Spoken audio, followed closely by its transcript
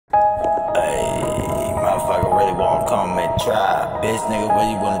try. Bitch, nigga, where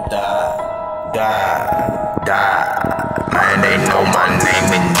you wanna die? Die. Man, they know my name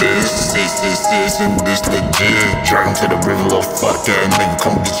in this 666 and this legit. Drag him to the river, little fuck that nigga,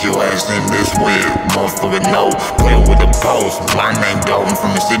 come get your ass in this whip. Motherfucker, no, playin' with the post. My name dope, I'm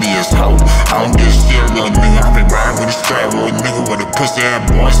from insidious hoe. I don't get shit, little nigga, I be riding with a strap. Little nigga with a pussy ass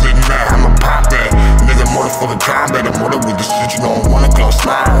boy sitting there, I'ma pop that. Nigga, motherfucker, combat, I'm motor with the shit, you don't wanna close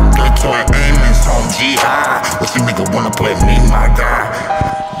slide. Good toy aiming, home GI. What you nigga wanna play me, my guy?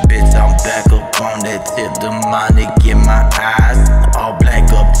 Bitch, I'm back up on that tip, demonic in my eyes. All black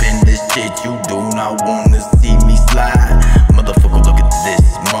up in this shit, you do not wanna see me slide. Motherfucker, look at this,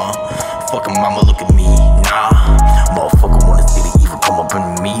 motherfucker, mama, look at me, nah. Motherfucker wanna see the evil come up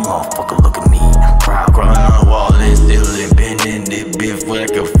in me, motherfucker, look at me. Proud, crawling on the wall and stealing, been in this bitch for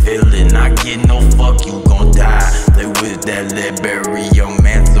like a feeling. I get no fuck, you gon' die. Play with that lead, bury your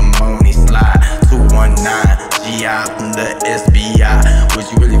man, Simone slide. 219, GI from the SBI.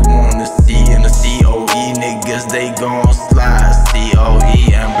 What you really wanna see in the COE, niggas, they gon' slide. COE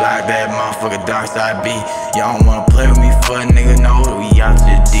and block that motherfucker dark side B. Y'all don't wanna play with me for a nigga, no. We out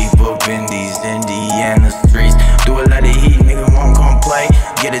here deep up in these Indiana streets. Do it like the heat, nigga, won't come play.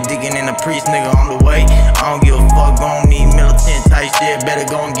 Get a digging in the priest, nigga, on the way. I don't give a fuck, gon' need militant type shit. Better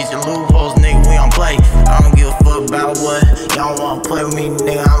go and get your loopholes, nigga, we don't play. I don't give a fuck about what y'all wanna play with me,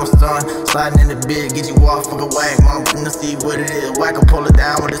 nigga, I'm a son. Sliding in the bitch, get you off, fuck away. Wanna finna see what it is. Whack a pull it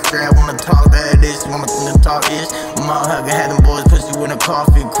down with a strap. Wanna talk that ish, wanna finna talk ish. Motherfucker had them boys put you in a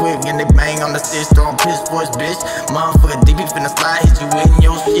coffin quick. And they bang on the stitch, throwing piss voice, bitch. Motherfucker DP finna slide, hit you in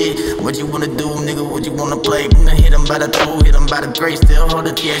your shit. What you wanna do, nigga, what you wanna play? Finna hit him by the toe, hit him by the grave. Still hold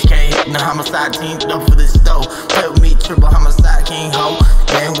the THK, hitting the homicide team, up for this dough. Play with me, triple homicide king, ho.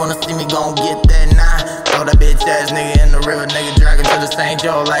 They ain't wanna see me gon' get that 9. Throw that bitch ass nigga in the river, nigga, dragging to the St.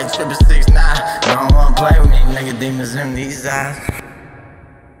 Joe like 666. Don't wanna play with me, nigga, demons in these eyes.